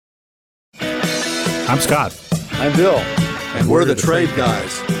I'm Scott. I'm Bill. And we're the Trade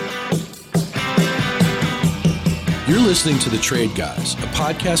Guys. You're listening to The Trade Guys, a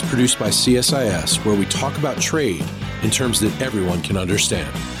podcast produced by CSIS where we talk about trade in terms that everyone can understand.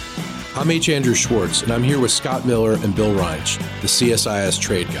 I'm H. Andrew Schwartz, and I'm here with Scott Miller and Bill Reinsch, the CSIS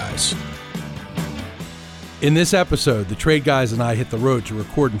Trade Guys. In this episode, the Trade Guys and I hit the road to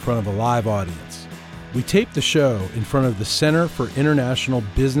record in front of a live audience. We taped the show in front of the Center for International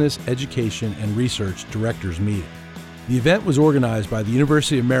Business Education and Research Directors Meeting. The event was organized by the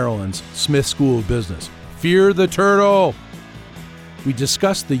University of Maryland's Smith School of Business. Fear the turtle! We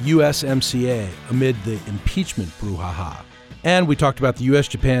discussed the USMCA amid the impeachment brouhaha, and we talked about the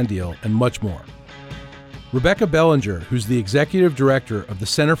U.S.-Japan deal and much more. Rebecca Bellinger, who's the executive director of the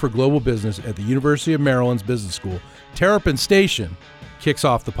Center for Global Business at the University of Maryland's Business School, Terrapin Station, kicks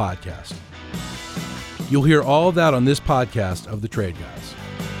off the podcast. You'll hear all of that on this podcast of The Trade Guys.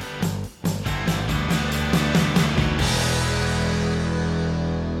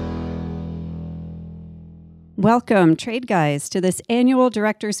 Welcome, Trade Guys, to this annual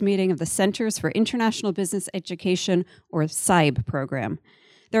directors meeting of the Centers for International Business Education, or CIBE program.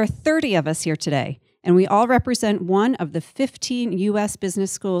 There are 30 of us here today, and we all represent one of the 15 U.S.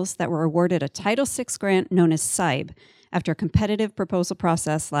 business schools that were awarded a Title VI grant known as CIBE after a competitive proposal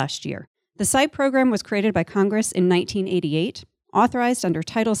process last year. The CIBE program was created by Congress in 1988, authorized under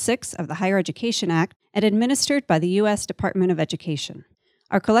Title VI of the Higher Education Act, and administered by the U.S. Department of Education.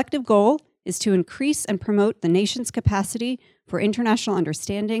 Our collective goal is to increase and promote the nation's capacity for international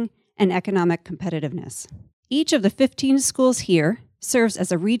understanding and economic competitiveness. Each of the 15 schools here serves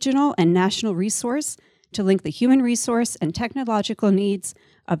as a regional and national resource to link the human resource and technological needs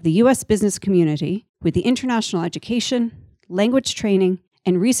of the U.S. business community with the international education, language training,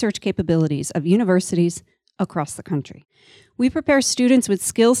 and research capabilities of universities across the country. We prepare students with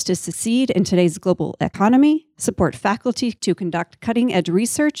skills to succeed in today's global economy, support faculty to conduct cutting-edge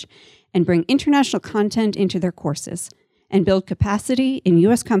research, and bring international content into their courses, and build capacity in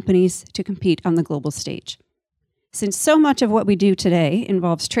U.S. companies to compete on the global stage. Since so much of what we do today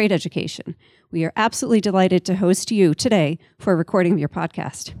involves trade education, we are absolutely delighted to host you today for a recording of your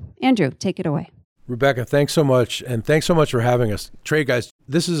podcast. Andrew, take it away. Rebecca, thanks so much, and thanks so much for having us. Trade Guys,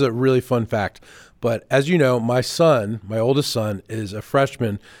 this is a really fun fact, but as you know, my oldest son, is a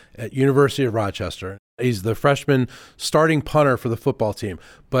freshman at University of Rochester. He's the freshman starting punter for the football team,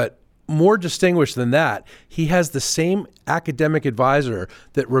 but more distinguished than that, he has the same academic advisor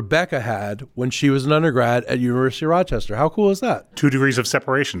that Rebecca had when she was an undergrad at University of Rochester. How cool is that? 2 degrees of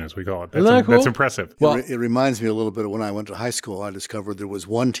separation, as we call it. Isn't that cool? That's impressive. Well, it reminds me a little bit of when I went to high school. I discovered there was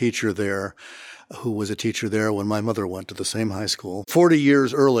one teacher there who was a teacher there when my mother went to the same high school 40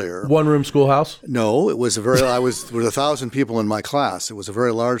 years earlier. One-room schoolhouse? No, it was there was 1,000 people in my class. It was a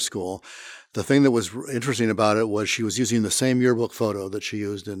very large school. The thing that was interesting about it was she was using the same yearbook photo that she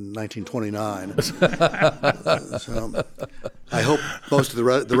used in 1929. So I hope most of the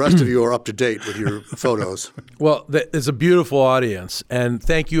rest of you are up to date with your photos. Well, it's a beautiful audience, and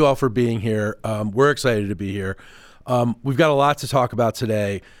thank you all for being here. We're excited to be here. We've got a lot to talk about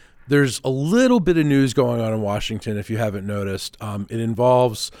today. There's a little bit of news going on in Washington, if you haven't noticed. It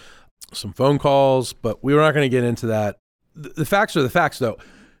involves some phone calls, but we're not going to get into that. The facts are the facts, though.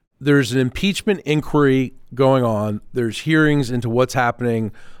 There's an impeachment inquiry going on. There's hearings into what's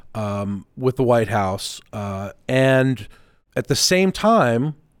happening with the White House. And at the same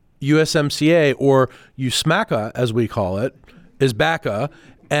time, USMCA, or USMCA, as we call it, is BACA.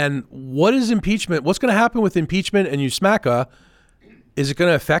 And what is impeachment? What's going to happen with impeachment and USMCA? Is it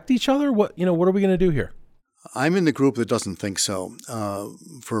going to affect each other? What are we going to do here? I'm in the group that doesn't think so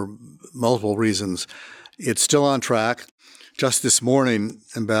for multiple reasons. It's still on track. Just this morning,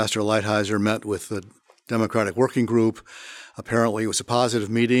 Ambassador Lighthizer met with the Democratic Working Group. Apparently, it was a positive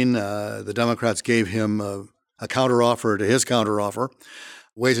meeting. The Democrats gave him a counteroffer to his counteroffer.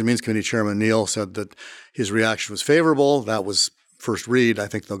 Ways and Means Committee Chairman Neal said that his reaction was favorable. That was first read. I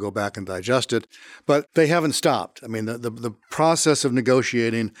think they'll go back and digest it. But they haven't stopped. I mean, the process of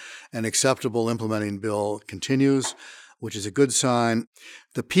negotiating an acceptable implementing bill continues, which is a good sign.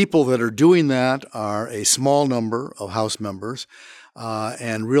 The people that are doing that are a small number of House members,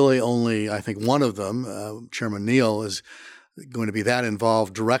 and really only, I think, one of them, Chairman Neal, is going to be that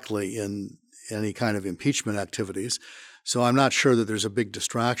involved directly in any kind of impeachment activities. So I'm not sure that there's a big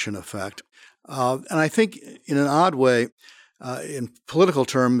distraction effect. And I think in an odd way, in political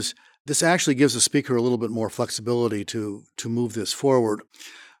terms, this actually gives the Speaker a little bit more flexibility to move this forward.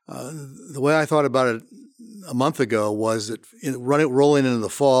 The way I thought about it a month ago was that rolling into the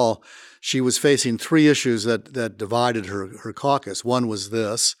fall, she was facing 3 issues that divided her caucus. One was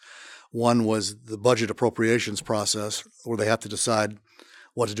this. One was the budget appropriations process, where they have to decide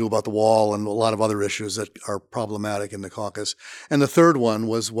what to do about the wall and a lot of other issues that are problematic in the caucus. And the third one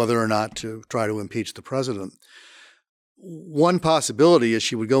was whether or not to try to impeach the president. One possibility is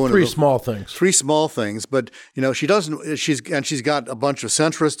she would go into three small things, but she doesn't. She's got a bunch of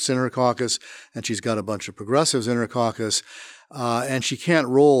centrists in her caucus, and she's got a bunch of progressives in her caucus, and she can't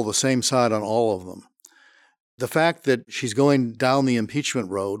roll the same side on all of them. The fact that she's going down the impeachment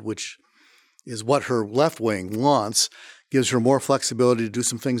road, which is what her left wing wants, gives her more flexibility to do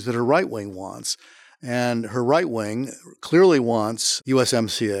some things that her right wing wants, and her right wing clearly wants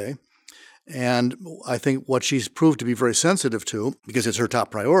USMCA. And I think what she's proved to be very sensitive to, because it's her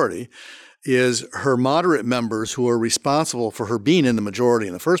top priority, is her moderate members who are responsible for her being in the majority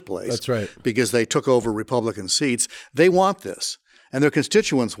in the first place. That's right. Because they took over Republican seats. They want this. And their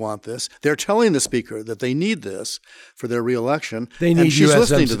constituents want this. They're telling the speaker that they need this for their reelection. They need she's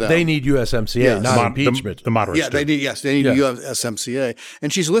listening to them. They need USMCA, not impeachment. The moderates. Yeah, they need USMCA,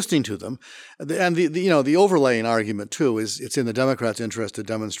 and she's listening to them. And the overlaying argument too is it's in the Democrats' interest to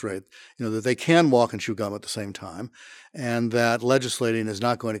demonstrate that they can walk and chew gum at the same time, and that legislating is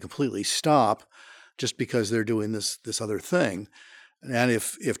not going to completely stop just because they're doing this other thing. And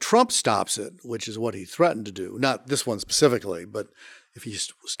if Trump stops it, which is what he threatened to do, not this one specifically, but if he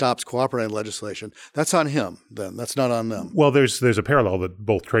stops cooperating legislation, that's on him then. That's not on them. Well, there's a parallel that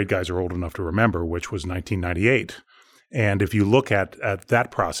both trade guys are old enough to remember, which was 1998. And if you look at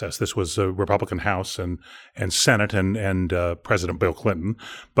that process, this was a Republican House and Senate and President Bill Clinton.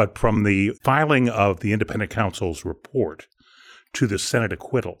 But from the filing of the independent counsel's report to the Senate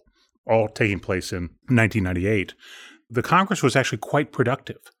acquittal, all taking place in 1998, the Congress was actually quite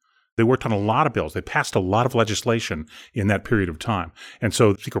productive. They worked on a lot of bills. They passed a lot of legislation in that period of time. And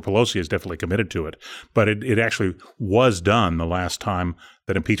so Speaker Pelosi is definitely committed to it. But it actually was done the last time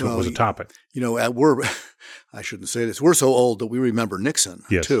that impeachment was a topic. I shouldn't say this. We're so old that we remember Nixon,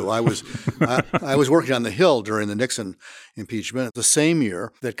 too. I was working on the Hill during the Nixon impeachment, the same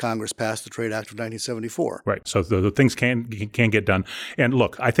year that Congress passed the Trade Act of 1974. Right. So the things can get done. And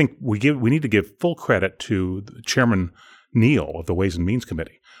look, I think we need to give full credit to Chairman Neal of the Ways and Means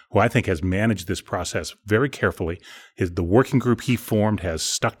Committee, who I think has managed this process very carefully. The working group he formed has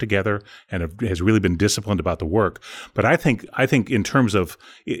stuck together and has really been disciplined about the work. But I think in terms of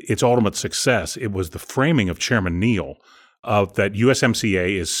its ultimate success, it was the framing of Chairman Neal of that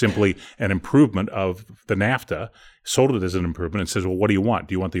USMCA is simply an improvement of the NAFTA, sold it as an improvement, and says, well, what do you want?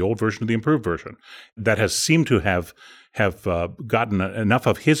 Do you want the old version or the improved version? That has seemed to have gotten enough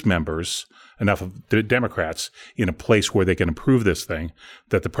of his members, enough of the Democrats in a place where they can improve this thing,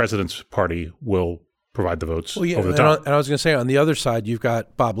 that the president's party will provide the votes over the top. And I was going to say, on the other side, you've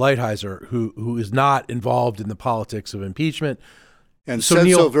got Bob Lighthizer, who is not involved in the politics of impeachment. And said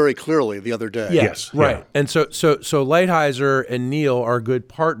so very clearly the other day. Yes. Right. Yeah. And so Lighthizer and Neal are good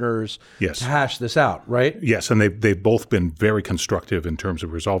partners to hash this out, right? Yes, and they've both been very constructive in terms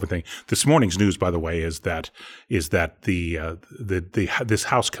of resolving things. This morning's news, by the way, is that this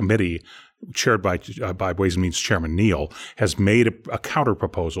House committee, chaired by Ways and Means Chairman Neal, has made a counter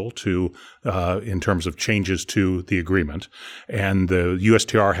proposal to in terms of changes to the agreement, and the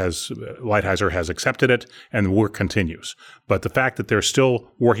USTR Lighthizer has accepted it, and the work continues. But the fact that they're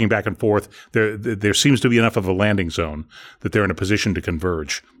still working back and forth, there seems to be enough of a landing zone that they're in a position to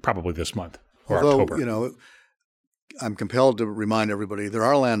converge probably this month or October. I'm compelled to remind everybody there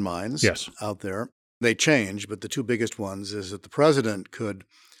are landmines out there. They change, but the two biggest ones is that the president could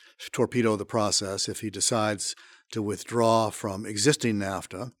torpedo the process if he decides to withdraw from existing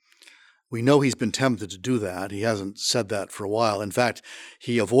NAFTA. We know he's been tempted to do that. He hasn't said that for a while. In fact,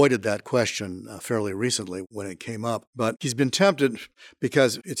 he avoided that question fairly recently when it came up. But he's been tempted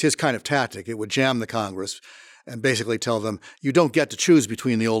because it's his kind of tactic. It would jam the Congress and basically tell them, you don't get to choose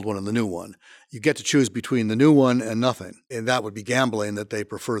between the old one and the new one. You get to choose between the new one and nothing. And that would be gambling that they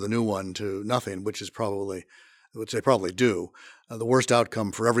prefer the new one to nothing, which they probably do. The worst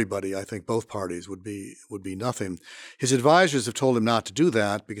outcome for everybody, I think both parties, would be nothing. His advisors have told him not to do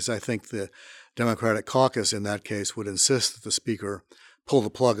that because I think the Democratic caucus in that case would insist that the speaker pull the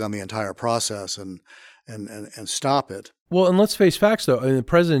plug on the entire process and stop it. Well, and let's face facts, though. I mean, the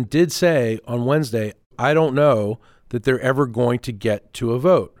president did say on Wednesday, I don't know that they're ever going to get to a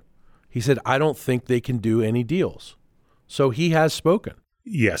vote. He said, I don't think they can do any deals. So he has spoken.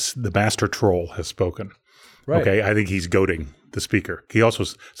 Yes, the master troll has spoken. Right. Okay, I think he's goading the speaker. He also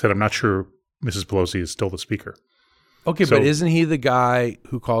said, I'm not sure Mrs. Pelosi is still the speaker. Okay, but isn't he the guy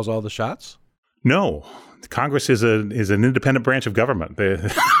who calls all the shots? No. Congress is an independent branch of government.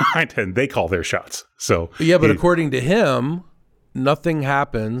 And they call their shots. So but according to him, nothing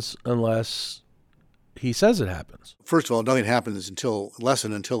happens unless he says it happens. First of all, nothing happens until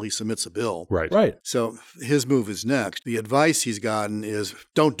he submits a bill. Right. So his move is next. The advice he's gotten is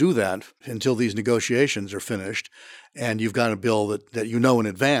don't do that until these negotiations are finished, and you've got a bill that you know in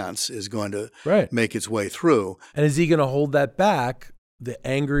advance is going to make its way through. And is he going to hold that back the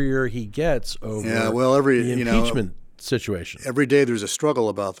angrier he gets over the impeachment situation? Every day there's a struggle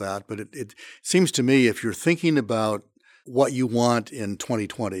about that, but it seems to me if you're thinking about what you want in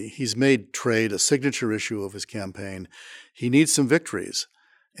 2020. He's made trade a signature issue of his campaign. He needs some victories.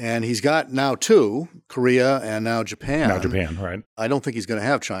 And he's got now two, Korea and now Japan. Now Japan, right. I don't think he's going to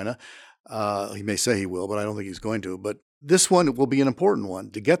have China. He may say he will, but I don't think he's going to. But this one will be an important one.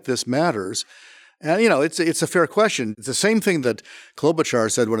 To get this matters. And, it's a fair question. It's the same thing that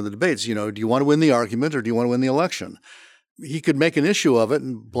Klobuchar said in one of the debates. Do you want to win the argument or do you want to win the election? He could make an issue of it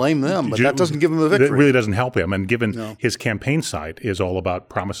and blame them, but that doesn't give him a victory. It really doesn't help him. And given his campaign site is all about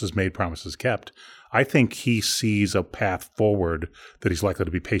promises made, promises kept, I think he sees a path forward that he's likely to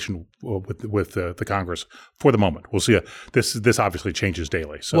be patient with the Congress for the moment. We'll see. This obviously changes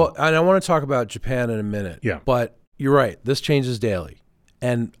daily. So. Well, and I want to talk about Japan in a minute. Yeah. But you're right. This changes daily.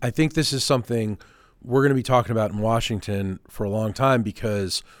 And I think this is something we're going to be talking about in Washington for a long time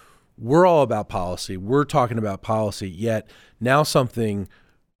because we're all about policy. We're talking about policy, yet now something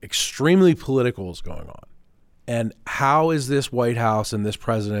extremely political is going on. And how is this White House and this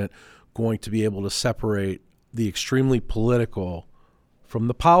president going to be able to separate the extremely political from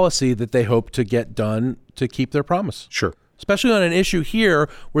the policy that they hope to get done to keep their promise? Sure. Especially on an issue here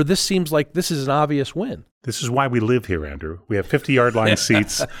where this seems like this is an obvious win. This is why we live here, Andrew. We have 50-yard line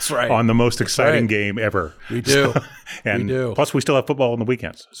seats on the most exciting game ever. We do. And we do. Plus, we still have football on the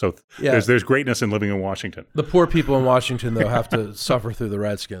weekends. So there's greatness in living in Washington. The poor people in Washington, though, have to suffer through the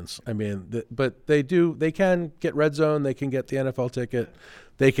Redskins. I mean, but they do. They can get Red Zone. They can get the NFL ticket.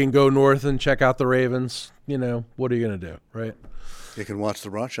 They can go north and check out the Ravens. What are you going to do, right? You can watch the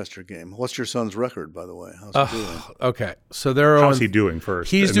Rochester game. What's your son's record, by the way? How's he doing? Okay, so how's he doing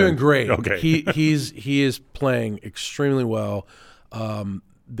first? He's doing great. Okay, he is playing extremely well.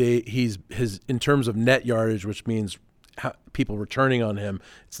 He's in terms of net yardage, which means people returning on him,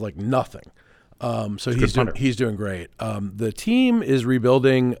 it's like nothing. So he's doing great. The team is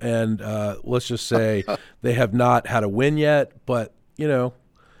rebuilding, and let's just say they have not had a win yet, but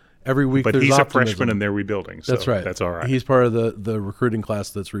every week but there's he's optimism. A freshman and they're rebuilding. So that's right. That's all right. He's part of the recruiting class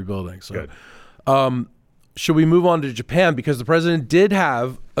that's rebuilding. So, should we move on to Japan? Because the president did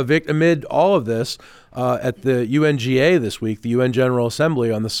have amid all of this at the UNGA this week, the UN General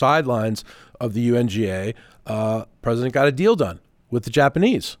Assembly, on the sidelines of the UNGA, president got a deal done with the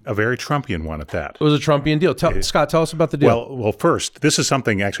Japanese. A very Trumpian one at that. It was a Trumpian deal. Scott, tell us about the deal. Well, first, this is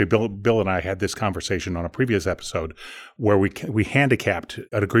something actually Bill and I had this conversation on a previous episode where we handicapped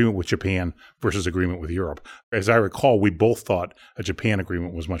an agreement with Japan versus agreement with Europe. As I recall, we both thought a Japan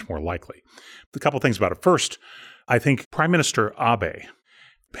agreement was much more likely. A couple things about it. First, I think Prime Minister Abe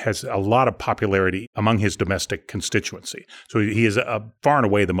has a lot of popularity among his domestic constituency. So he is far and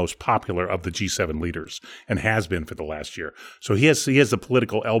away the most popular of the G7 leaders and has been for the last year. So he has the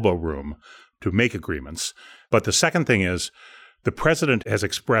political elbow room to make agreements. But the second thing is the president has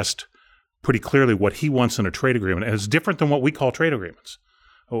expressed pretty clearly what he wants in a trade agreement, and it's different than what we call trade agreements.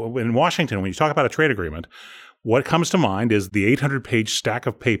 In Washington, when you talk about a trade agreement, what comes to mind is the 800-page stack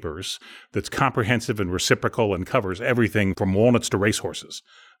of papers that's comprehensive and reciprocal and covers everything from walnuts to racehorses.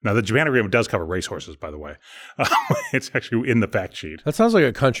 Now, the Japan agreement does cover racehorses, by the way. It's actually in the fact sheet. That sounds like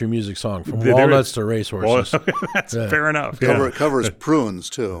a country music song, from walnuts to racehorses. Well, that's fair enough. It covers prunes,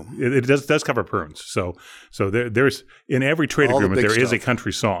 too. It does cover prunes. So there's in every trade agreement, there is a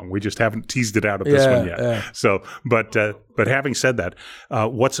country song. We just haven't teased it out of this one yet. Yeah. So, but having said that,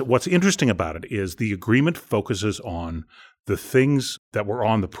 what's interesting about it is the agreement focuses on the things that were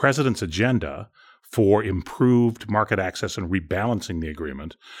on the president's agenda for improved market access and rebalancing the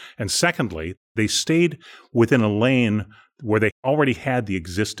agreement. And secondly, they stayed within a lane where they already had the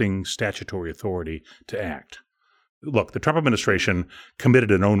existing statutory authority to act. Look, the Trump administration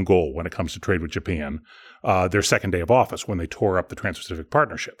committed an own goal when it comes to trade with Japan, their second day of office when they tore up the Trans-Pacific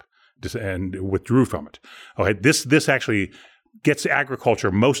Partnership and withdrew from it. Okay, this actually gets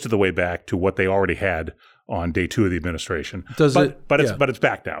agriculture most of the way back to what they already had on day 2 of the administration. But it's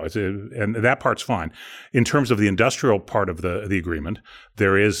back now. And that part's fine. In terms of the industrial part of the agreement,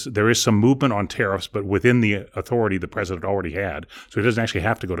 there is some movement on tariffs, but within the authority the president already had. So he doesn't actually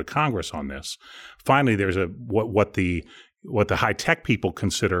have to go to Congress on this. Finally, there's what the high tech people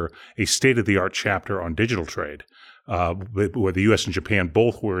consider a state-of-the-art chapter on digital trade, where the U.S. and Japan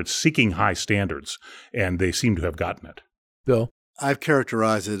both were seeking high standards, and they seem to have gotten it. Bill? I've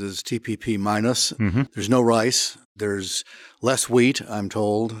characterized it as TPP minus. Mm-hmm. There's no rice. There's less wheat, I'm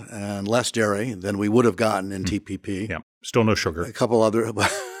told, and less dairy than we would have gotten in TPP. Yeah, still no sugar. A couple other,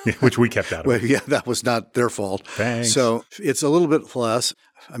 which we kept out of it. Yeah, that was not their fault. Thanks. So it's a little bit less.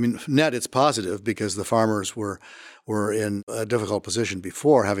 I mean, net, it's positive because the farmers were in a difficult position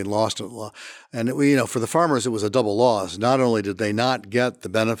before, having lost a lot. And for the farmers, it was a double loss. Not only did they not get the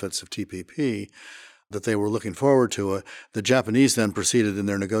benefits of TPP that they were looking forward to, the Japanese then proceeded in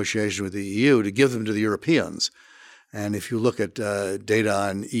their negotiation with the EU to give them to the Europeans. And if you look at data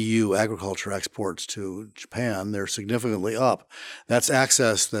on EU agriculture exports to Japan, they're significantly up. That's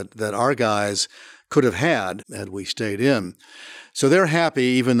access that our guys could have had we stayed in. So they're happy,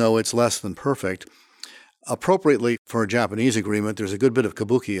 even though it's less than perfect. Appropriately for a Japanese agreement, there's a good bit of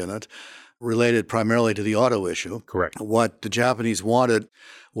kabuki in it, related primarily to the auto issue. Correct. What the Japanese wanted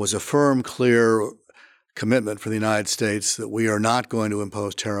was a firm, clear commitment for the United States that we are not going to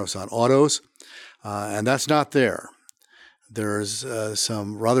impose tariffs on autos, and that's not there. There's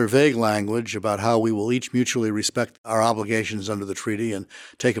some rather vague language about how we will each mutually respect our obligations under the treaty and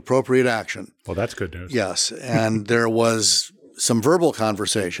take appropriate action. Well, that's good news. Yes, and there was some verbal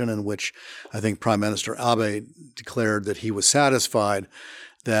conversation in which I think Prime Minister Abe declared that he was satisfied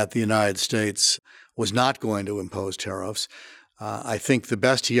that the United States was not going to impose tariffs. I think the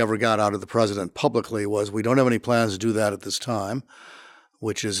best he ever got out of the president publicly was, we don't have any plans to do that at this time,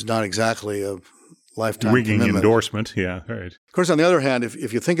 which is not exactly a lifetime Rigging commitment. endorsement, yeah, right. Of course, on the other hand,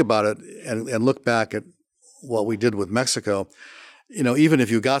 if you think about it and look back at what we did with Mexico, even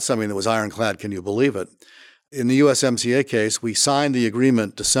if you got something that was ironclad, can you believe it? In the USMCA case, we signed the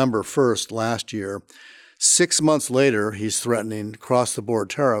agreement December 1st last year. 6 months later, he's threatening cross-the-board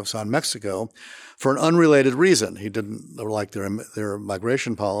tariffs on Mexico for an unrelated reason. He didn't like their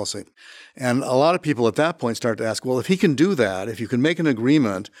migration policy. And a lot of people at that point start to ask, well, if he can do that, if you can make an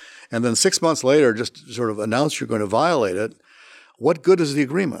agreement and then 6 months later just sort of announce you're going to violate it, what good is the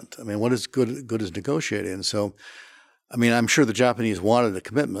agreement? I mean, what is good is negotiating? So, I mean, I'm sure the Japanese wanted a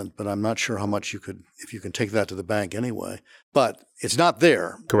commitment, but I'm not sure how much if you can take that to the bank anyway. But it's not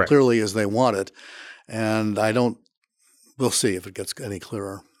there, Correct. Clearly as they want it. And we'll see if it gets any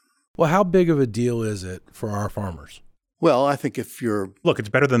clearer. Well, how big of a deal is it for our farmers? Well, I think Look, it's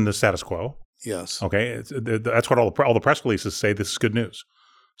better than the status quo. Yes. Okay, that's what all the press releases say. This is good news.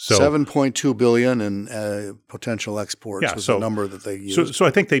 So $7.2 billion in potential exports was the number that they used. So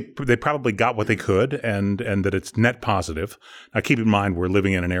I think they probably got what they could, and that it's net positive. Now, keep in mind, we're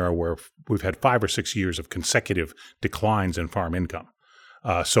living in an era where we've had 5 or 6 years of consecutive declines in farm income.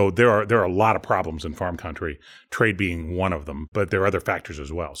 So there are a lot of problems in farm country, trade being one of them, but there are other factors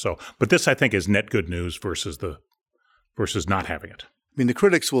as well. So, but this I think is net good news versus not having it. I mean, the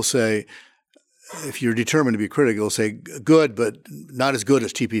critics will say, if you're determined to be critical, you'll say good, but not as good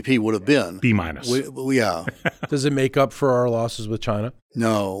as TPP would have been. B minus. Yeah. Does it make up for our losses with China?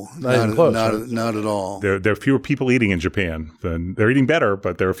 No, not even close. Not at all. There are fewer people eating in Japan they're eating better,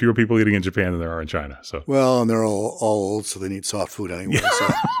 but there are fewer people eating in Japan than there are in China. So well, and they're all old, so they need soft food anyway. So.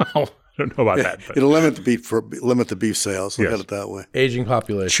 I don't know about that. But. It'll limit the beef sales. Look at it that way. Aging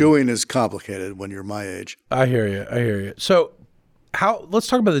population. Chewing is complicated when you're my age. I hear you. So, let's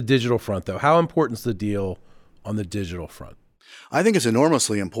talk about the digital front, though. How important is the deal on the digital front? I think it's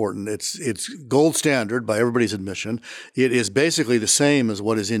enormously important. It's gold standard by everybody's admission. It is basically the same as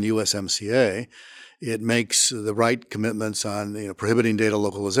what is in USMCA. It makes the right commitments on prohibiting data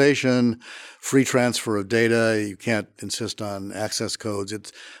localization, free transfer of data. You can't insist on access codes.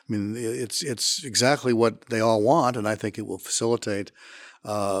 It's exactly what they all want, and I think it will facilitate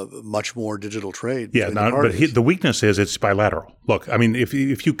much more digital trade. Yeah, but the weakness is it's bilateral. Look, I mean, if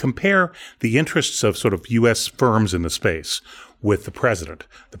you compare the interests of sort of U.S. firms in the space with the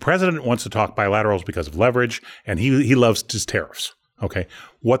president wants to talk bilaterals because of leverage, and he loves his tariffs. Okay,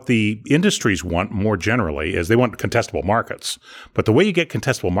 what the industries want more generally is they want contestable markets. But the way you get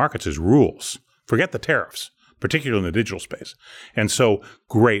contestable markets is rules. Forget the tariffs, particularly in the digital space. And so,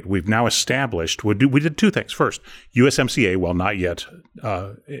 great, we've now established, we did two things. First, USMCA, while not yet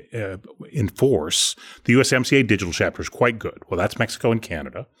in force, the USMCA digital chapter is quite good. Well, that's Mexico and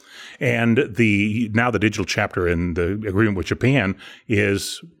Canada. And now the digital chapter in the agreement with Japan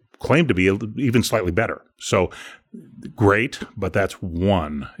is claimed to be even slightly better. So great, but that's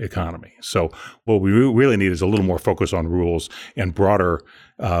one economy. So what we really need is a little more focus on rules and broader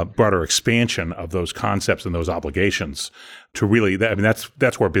expansion of those concepts and those obligations to really,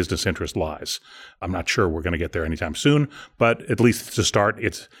 that's where business interest lies. I'm not sure we're going to get there anytime soon, but at least to start,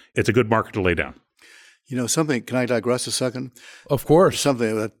 it's a good marker to lay down. Something, can I digress a second? Of course.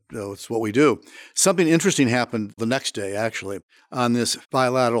 Something that, it's what we do. Something interesting happened the next day, actually, on this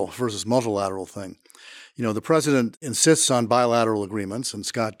bilateral versus multilateral thing. The president insists on bilateral agreements, and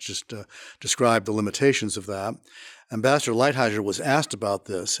Scott just described the limitations of that. Ambassador Lighthizer was asked about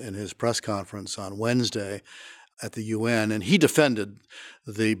this in his press conference on Wednesday at the UN, and he defended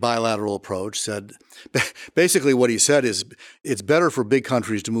the bilateral approach, said basically what he said is it's better for big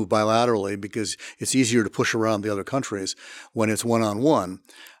countries to move bilaterally because it's easier to push around the other countries when it's one-on-one.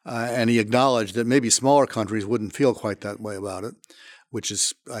 And he acknowledged that maybe smaller countries wouldn't feel quite that way about it, which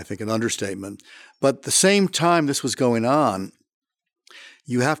is, I think, an understatement. But at the same time this was going on,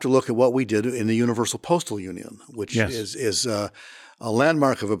 you have to look at what we did in the Universal Postal Union, which is a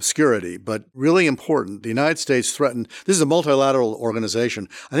landmark of obscurity, but really important. The United States threatened – this is a multilateral organization.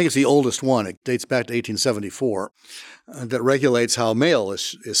 I think it's the oldest one. It dates back to 1874 that regulates how mail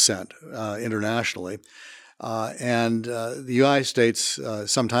is sent internationally. And the United States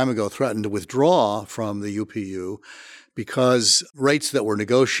some time ago threatened to withdraw from the UPU because rates that were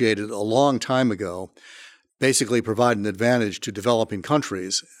negotiated a long time ago basically provide an advantage to developing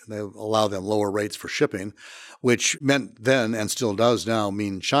countries. They allow them lower rates for shipping, which meant then and still does now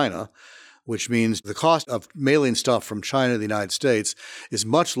mean China, which means the cost of mailing stuff from China to the United States is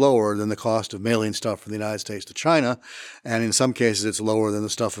much lower than the cost of mailing stuff from the United States to China. And in some cases, it's lower than the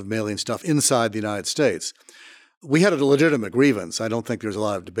stuff of mailing stuff inside the United States. We had a legitimate grievance. I don't think there's a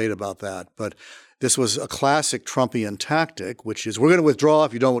lot of debate about that. But this was a classic Trumpian tactic, which is we're going to withdraw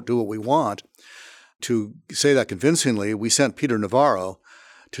if you don't do what we want. To say that convincingly, we sent Peter Navarro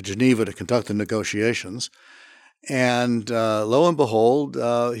to Geneva to conduct the negotiations. And lo and behold,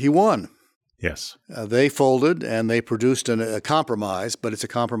 he won. Yes. They folded and they produced a compromise, but it's a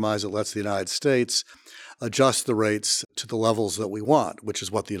compromise that lets the United States adjust the rates to the levels that we want, which is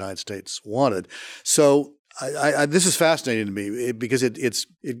what the United States wanted. So this is fascinating to me because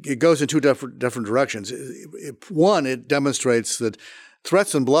it goes in two different directions. One, it demonstrates that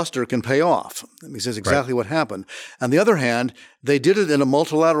threats and bluster can pay off. I mean, this is exactly what happened. On the other hand, they did it in a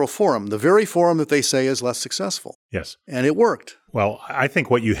multilateral forum, the very forum that they say is less successful. Yes. And it worked. Well, I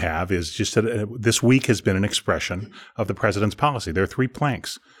think what you have is just that this week has been an expression of the president's policy. There are three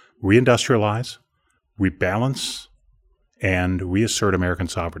planks: reindustrialize, rebalance, and reassert American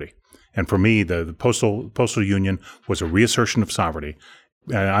sovereignty. And for me, the postal union was a reassertion of sovereignty.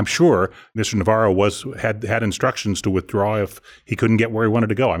 I'm sure Mr. Navarro had instructions to withdraw if he couldn't get where he wanted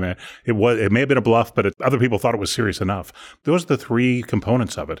to go. I mean, it may have been a bluff, but other people thought it was serious enough. Those are the three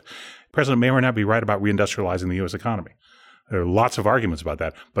components of it. The president may or may not be right about reindustrializing the U.S. economy. There are lots of arguments about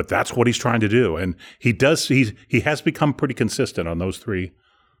that, but that's what he's trying to do, and he does. He has become pretty consistent on those three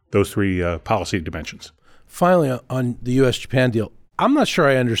policy dimensions. Finally, on the U.S.-Japan deal, I'm not sure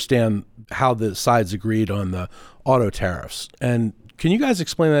I understand how the sides agreed on the auto tariffs. And can you guys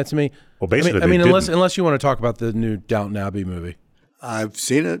explain that to me? Well, basically, unless you want to talk about the new Downton Abbey movie. I've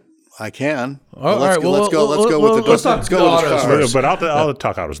seen it. I can. All right. Let's go with the cars. But I'll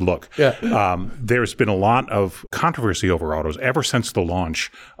talk autos. Look, yeah. There's been a lot of controversy over autos ever since the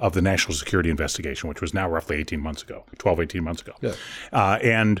launch of the National Security Investigation, which was now roughly 18 months ago. Yeah.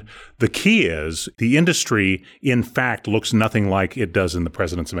 And the key is the industry, in fact, looks nothing like it does in the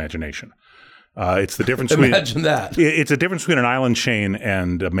president's imagination. It's the difference between Imagine that. It's a difference between an island chain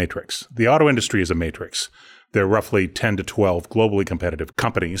and a matrix. The auto industry is a matrix. There are roughly 10 to 12 globally competitive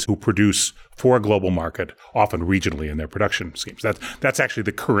companies who produce for a global market, often regionally in their production schemes. That's actually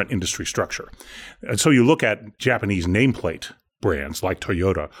the current industry structure. And so you look at Japanese nameplate brands like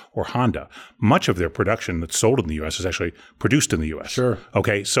Toyota or Honda, much of their production that's sold in the U.S. is actually produced in the U.S. Sure.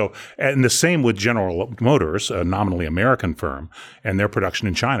 Okay, so, and the same with General Motors, a nominally American firm, and their production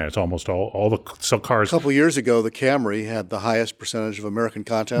in China. It's almost all the cars. A couple of years ago, the Camry had the highest percentage of American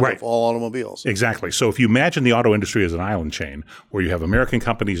content of all automobiles. Exactly. So if you imagine the auto industry as an island chain where you have American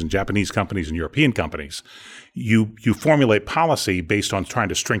companies and Japanese companies and European companies, you formulate policy based on trying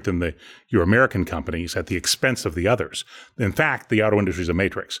to strengthen your American companies at the expense of the others. In fact, the auto industry is a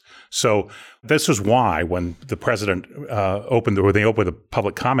matrix. So this is why when the president opened the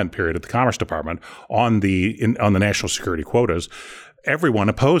public comment period at the Commerce Department on the national security quotas, everyone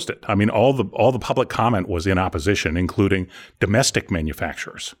opposed it. I mean, all the public comment was in opposition, including domestic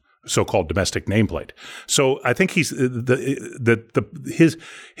manufacturers, so-called domestic nameplate. So I think his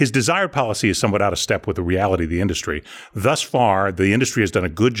desired policy is somewhat out of step with the reality of the industry. Thus far, the industry has done a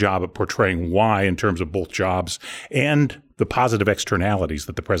good job at portraying why in terms of both jobs and the positive externalities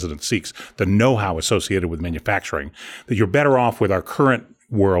that the president seeks, the know-how associated with manufacturing, that you're better off with our current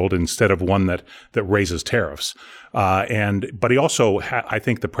world instead of one that raises tariffs. But he also, I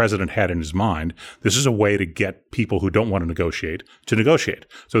think the president had in his mind, this is a way to get people who don't want to negotiate.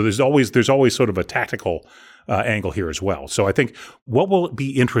 So there's always sort of a tactical angle here as well. So I think what will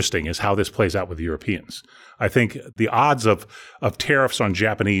be interesting is how this plays out with the Europeans. I think the odds of tariffs on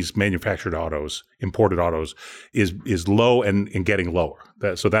Japanese manufactured autos, imported autos, is low and getting lower.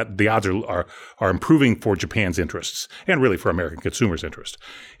 So that the odds are improving for Japan's interests and really for American consumers' interest.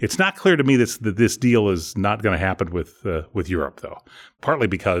 It's not clear to me that this deal is not going to happen with Europe, though, partly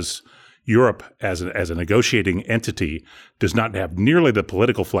because Europe as a negotiating entity does not have nearly the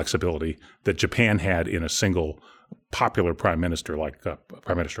political flexibility that Japan had in a single popular prime minister like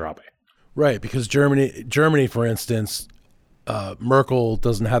Prime Minister Abe. Right, because Germany, for instance, Merkel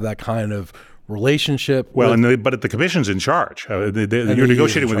doesn't have that kind of relationship. Well, but the Commission's in charge. You're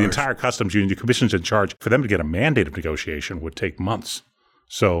negotiating with the entire customs union. The Commission's in charge. For them to get a mandate of negotiation would take months.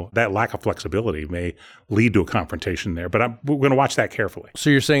 So that lack of flexibility may lead to a confrontation there. But we're going to watch that carefully. So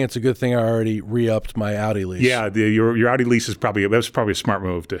you're saying it's a good thing I already re-upped my Audi lease? Yeah, your Audi lease was probably a smart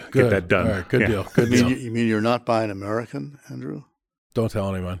move to get that done. All right, good deal. Good deal. You mean you're not buying American, Andrew? Don't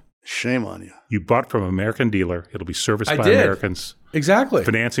tell anyone. Shame on you. You bought from an American dealer. It'll be serviced by Americans. Exactly.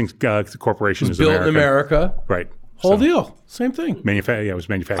 Financing corporation is built American. in America. Right. Whole deal. Same thing. It was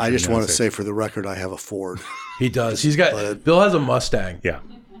manufactured. I just want to say for the record, I have a Ford. He does. Bill has a Mustang. Yeah.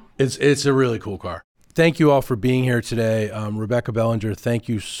 It's a really cool car. Thank you all for being here today. Rebecca Bellinger, thank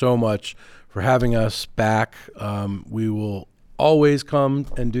you so much for having us back. We will always come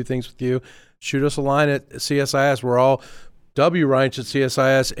and do things with you. Shoot us a line at CSIS. We're all W. Reinsch at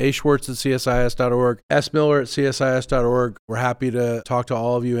CSIS, A. Schwartz at CSIS.org, S. Miller at CSIS.org. We're happy to talk to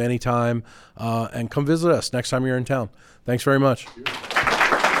all of you anytime, and come visit us next time you're in town. Thanks very much.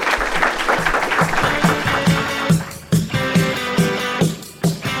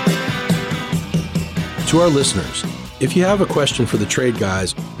 To our listeners, if you have a question for the Trade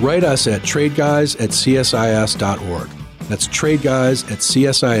Guys, write us at tradeguys@csis.org. That's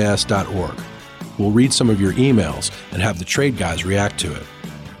tradeguys@csis.org. We'll read some of your emails and have the Trade Guys react to it.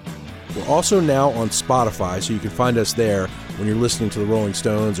 We're also now on Spotify, so you can find us there when you're listening to the Rolling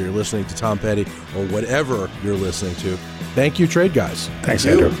Stones or you're listening to Tom Petty or whatever you're listening to. Thank you, Trade Guys. Thanks,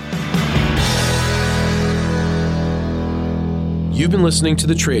 Andrew. You've been listening to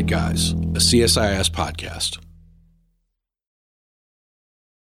The Trade Guys, a CSIS podcast.